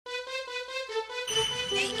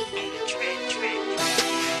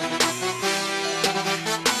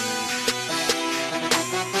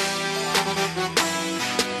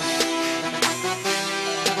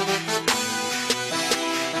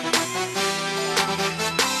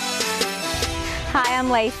I'm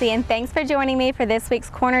Lacey, and thanks for joining me for this week's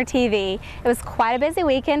Corner TV. It was quite a busy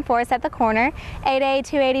weekend for us at the Corner, 8A,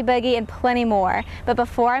 280 Boogie, and plenty more. But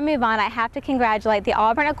before I move on, I have to congratulate the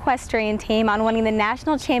Auburn Equestrian team on winning the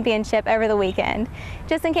national championship over the weekend.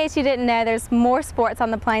 Just in case you didn't know, there's more sports on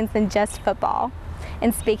the plains than just football.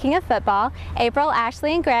 And speaking of football, April,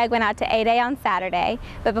 Ashley, and Greg went out to 8A on Saturday.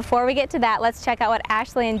 But before we get to that, let's check out what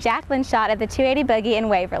Ashley and Jacqueline shot at the 280 Boogie in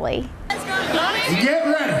Waverly. Get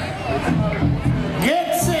ready,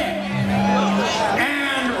 get set,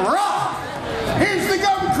 and rock! Here's the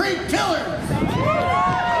Gum Creek Killers!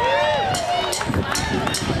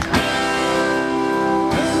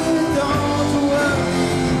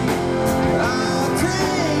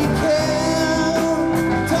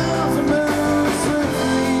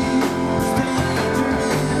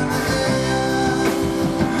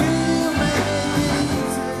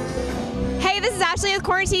 Ashley with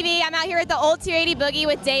CornerTV. I'm out here at the old 280 Boogie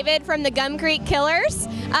with David from the Gum Creek Killers.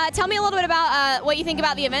 Tell me a little bit about what you think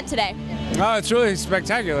about the event today. Oh, it's really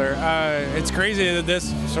spectacular. It's crazy that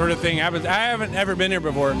this sort of thing happens. I haven't ever been here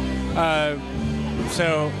before,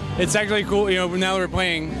 so it's actually cool. You know, now that we're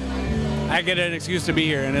playing, I get an excuse to be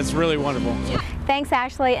here, and it's really wonderful. Thanks,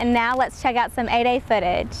 Ashley. And now let's check out some 8A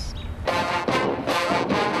footage.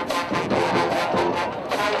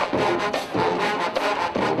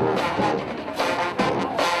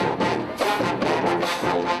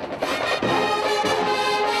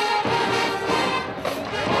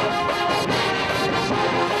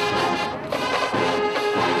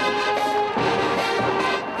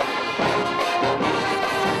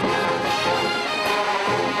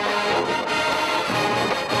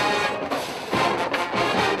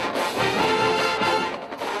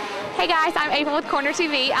 Hey guys, I'm April with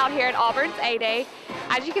CornerTV out here at Auburn's 8A.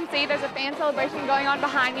 As you can see, there's a fan celebration going on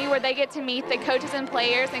behind me where they get to meet the coaches and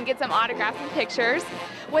players and get some autographs and pictures.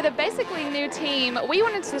 With a basically new team, we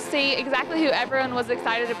wanted to see exactly who everyone was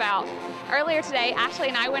excited about. Earlier today, Ashley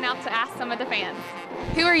and I went out to ask some of the fans.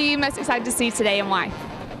 Who are you most excited to see today and why?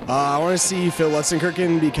 I want to see Phil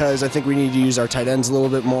Lutzenkirchen because I think we need to use our tight ends a little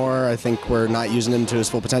bit more. I think we're not using him to his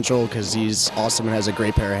full potential because he's awesome and has a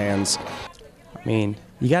great pair of hands. I mean,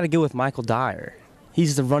 you got to go with Michael Dyer.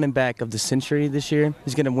 He's the running back of the century this year.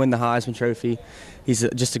 He's going to win the Heisman Trophy. He's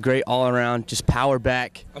just a great all-around, just power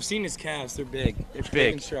back. I've seen his calves. They're big. They're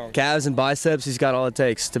big. And strong. Calves and biceps, he's got all it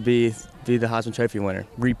takes to be the Heisman Trophy winner.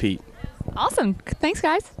 Repeat. Awesome. Thanks,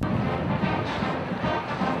 guys.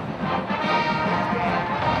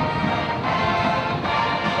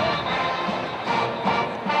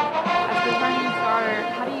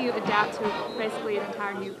 Adapt to basically an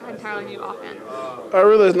entirely new offense?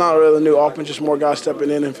 Really, it's not really a new offense, just more guys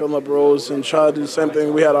stepping in and filling up roles and try to do the same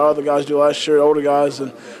thing we had our other guys do last year, older guys,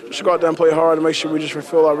 and just go out there and play hard and make sure we just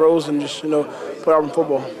fulfill our roles and just, play Auburn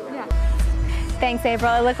football. Yeah. Thanks,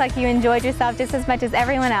 April. It looked like you enjoyed yourself just as much as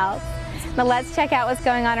everyone else. But let's check out what's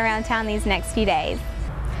going on around town these next few days.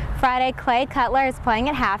 Friday, Clay Cutler is playing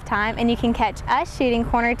at halftime, and you can catch us shooting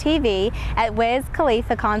Corner TV at Wiz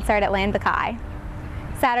Khalifa concert at Land Buckeye.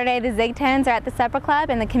 Saturday, the Zigtones are at the Supper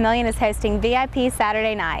Club, and the Chameleon is hosting VIP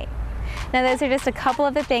Saturday night. Now, those are just a couple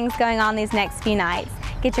of the things going on these next few nights.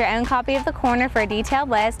 Get your own copy of the Corner for a detailed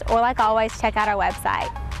list, or like always, check out our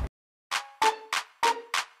website.